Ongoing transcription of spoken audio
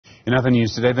In other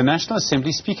news today, the National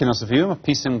Assembly Speaker, Nosiviwe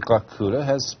Mapisa-Nqakula,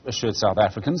 has assured South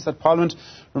Africans that Parliament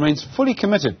remains fully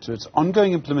committed to its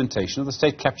ongoing implementation of the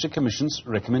State Capture Commission's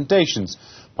recommendations.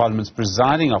 Parliament's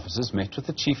presiding officers met with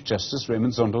the Chief Justice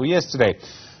Raymond Zondo yesterday.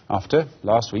 After,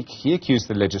 last week, he accused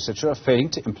the legislature of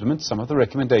failing to implement some of the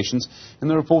recommendations in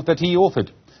the report that he authored.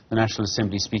 The National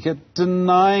Assembly Speaker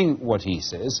denying what he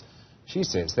says. She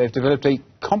says they've developed a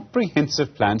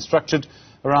comprehensive plan structured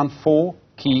around 4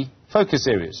 key focus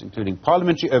areas, including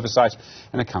parliamentary oversight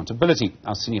and accountability.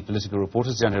 Our senior political reporter,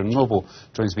 Ziyanda Ngcobo,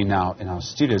 joins me now in our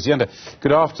studio. Ziyanda,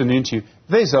 good afternoon to you.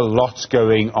 There's a lot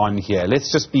going on here.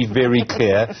 Let's just be very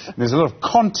clear. There's a lot of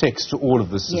context to all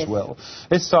of this as well.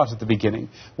 Let's start at the beginning.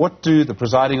 What do the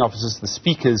presiding officers, the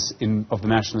speakers of the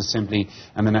National Assembly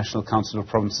and the National Council of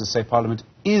Provinces say Parliament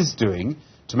is doing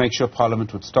to make sure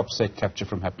Parliament would stop state capture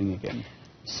from happening again?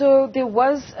 So there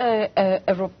was a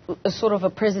sort of a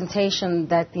presentation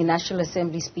that the National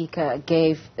Assembly Speaker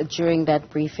gave during that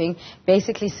briefing,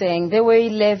 basically saying there were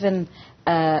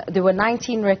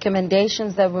 19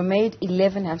 recommendations that were made,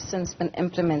 11 have since been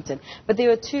implemented. But there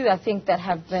were 2, I think, that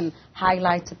have been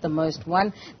highlighted the most.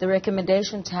 One, the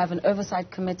recommendation to have an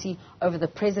oversight committee over the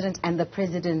President and the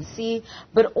Presidency,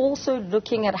 but also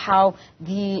looking at how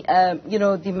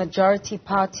the majority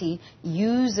party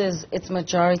uses its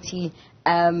majority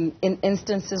in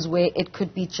instances where it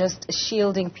could be just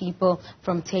shielding people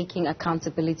from taking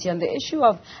accountability. On the issue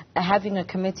of having a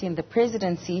committee in the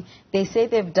Presidency, they say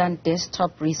they've done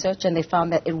desktop research and they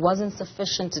found that it wasn't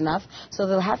sufficient enough. So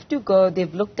they'll have to go,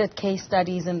 they've looked at case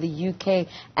studies in the UK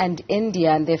and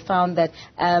India, and they found that,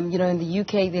 in the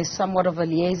UK there's somewhat of a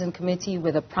liaison committee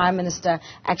where the Prime Minister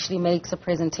actually makes a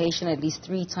presentation at least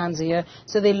 3 times a year.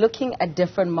 So they're looking at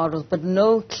different models, but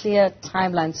no clear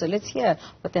timeline. So let's hear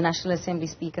what the National Assembly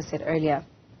Speaker said earlier.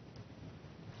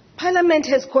 Parliament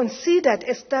has considered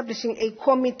establishing a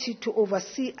committee to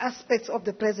oversee aspects of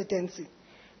the presidency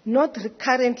not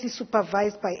currently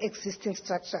supervised by existing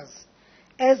structures,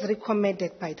 as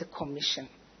recommended by the Commission.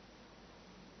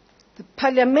 The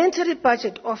Parliamentary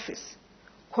Budget Office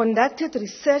conducted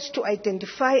research to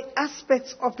identify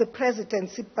aspects of the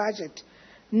presidency budget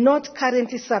not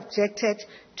currently subjected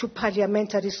to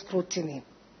parliamentary scrutiny.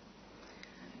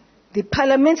 The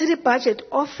Parliamentary Budget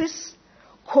Office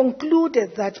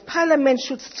concluded that Parliament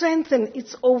should strengthen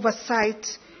its oversight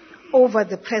over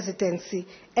the presidency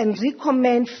and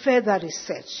recommend further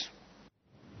research.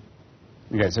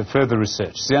 Okay, so further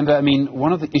research. Ziyanda,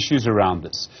 one of the issues around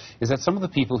this is that some of the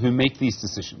people who make these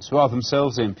decisions, who are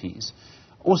themselves MPs,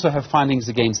 also have findings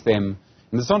against them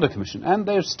in the Zondo Commission. And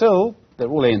they're all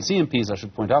ANC MPs, I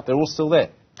should point out, they're all still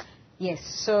there. Yes,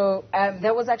 so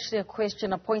there was actually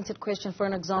a pointed question, for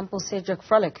an example, Cedric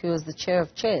Frolic, who was the chair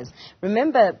of chairs.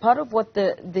 Remember, part of what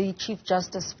the Chief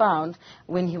Justice found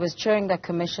when he was chairing that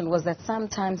commission was that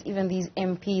sometimes even these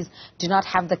MPs do not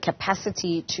have the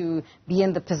capacity to be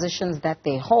in the positions that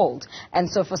they hold. And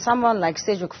so for someone like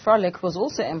Cedric Frolic, who was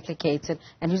also implicated,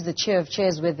 and who's the chair of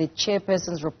chairs, where the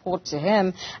chairpersons report to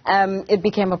him, it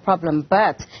became a problem.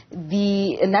 But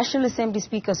the National Assembly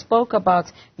Speaker spoke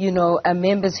about,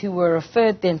 members who were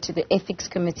referred then to the ethics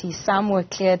committee. Some were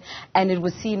cleared, and it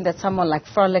would seem that someone like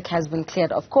Frolic has been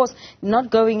cleared. Of course,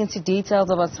 not going into details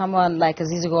about someone like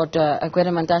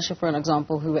Agwedamandashe, for an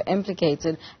example, who were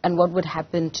implicated and what would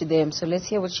happen to them. So let's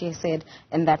hear what she said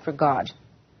in that regard.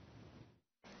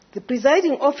 The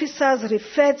presiding officers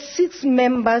referred 6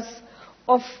 members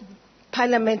of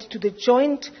Parliament to the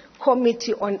Joint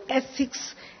Committee on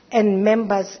Ethics and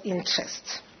Members'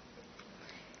 Interests,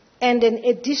 and an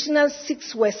additional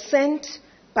 6 were sent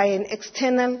by an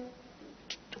external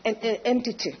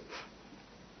entity.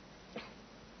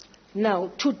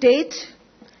 Now, to date,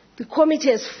 the committee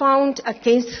has found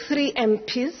against 3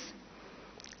 MPs,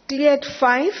 cleared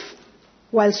 5,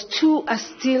 whilst 2 are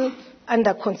still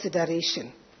under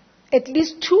consideration. At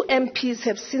least 2 MPs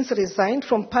have since resigned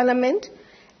from Parliament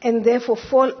and therefore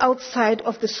fall outside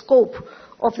of the scope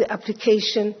of the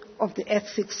application of the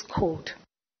Ethics Code.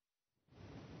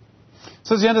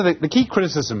 So, Ziyanda, the key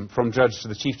criticism from Judge to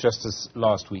the Chief Justice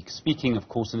last week, speaking, of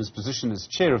course, in his position as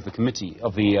chair of the committee,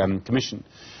 of the Commission,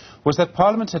 was that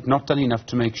Parliament had not done enough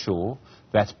to make sure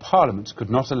that Parliament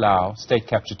could not allow state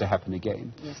capture to happen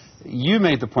again. Yes. You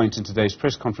made the point in today's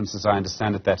press conference, as I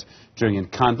understand it, that during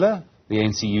Nkandla, the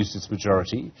ANC used its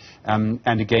majority, and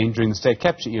again during the state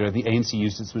capture era, the ANC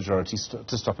used its majority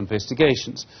to stop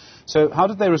investigations. So how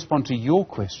did they respond to your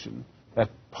question that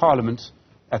Parliament,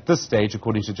 at this stage,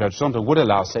 according to Judge Zondo, would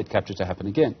allow state capture to happen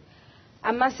again?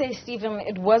 I must say, Stephen,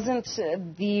 it wasn't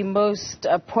the most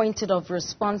pointed of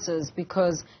responses,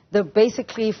 because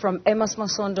basically from Amos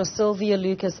Masondo, Sylvia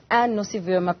Lucas, and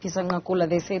Nosiviwe Mapisa-Nqakula,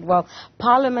 they said, well,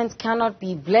 Parliament cannot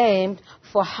be blamed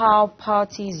for how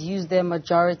parties use their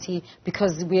majority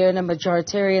because we're in a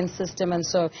majoritarian system, and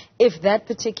so if that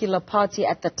particular party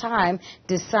at the time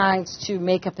decides to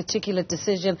make a particular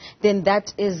decision, then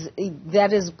that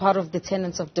is part of the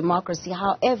tenets of democracy.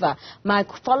 However, my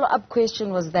follow-up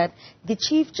question was that the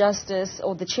Chief Justice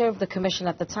or the chair of the Commission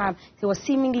at the time, he was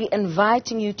seemingly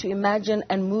inviting you to imagine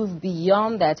and move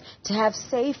beyond that, to have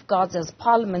safeguards as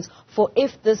Parliament for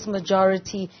if this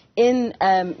majority in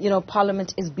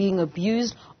Parliament is being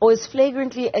abused or is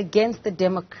flagrantly against the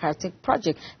democratic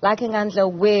project, like in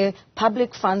Ngcobo, where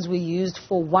public funds were used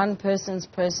for one person's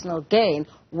personal gain.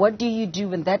 What do you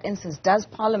do in that instance? Does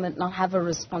Parliament not have a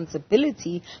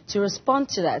responsibility to respond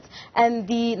to that? And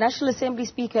the National Assembly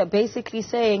Speaker basically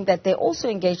saying that they also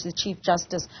engaged the Chief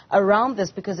Justice around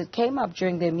this because it came up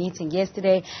during their meeting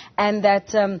yesterday, and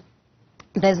that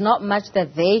there's not much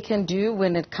that they can do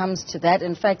when it comes to that.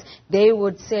 In fact, they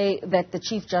would say that the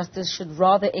Chief Justice should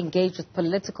rather engage with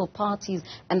political parties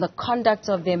and the conduct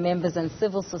of their members and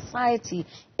civil society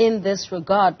in this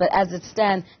regard. But as it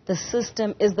stands, the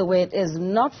system is the way it is.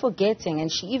 Not forgetting,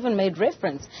 and she even made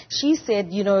reference, she said,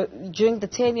 during the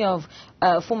tenure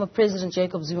of former President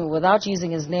Jacob Zuma, without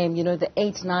using his name, the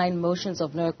 8-9 motions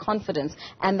of no confidence,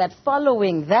 and that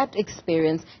following that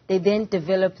experience, they then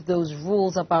developed those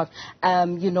rules about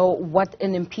what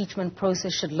an impeachment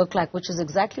process should look like, which is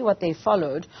exactly what they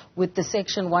followed with the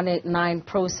Section 189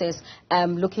 process,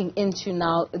 looking into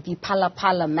now the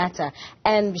Phala matter.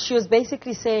 And she was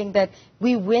basically saying that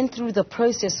we went through the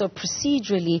process, so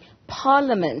procedurally,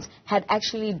 Parliament had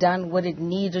actually done what it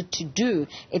needed to do.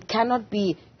 It cannot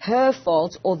be her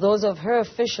fault or those of her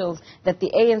officials that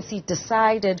the ANC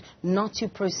decided not to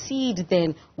proceed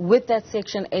then with that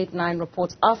Section 8-9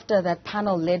 report after that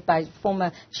panel led by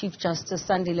former Chief Justice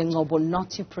Ngcobo not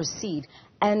to proceed.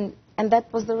 And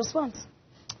that was the response.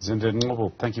 Ziyanda,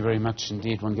 Ngcobo, thank you very much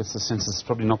indeed. One gets the sense it's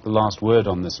probably not the last word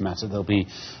on this matter. There'll be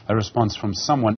a response from someone.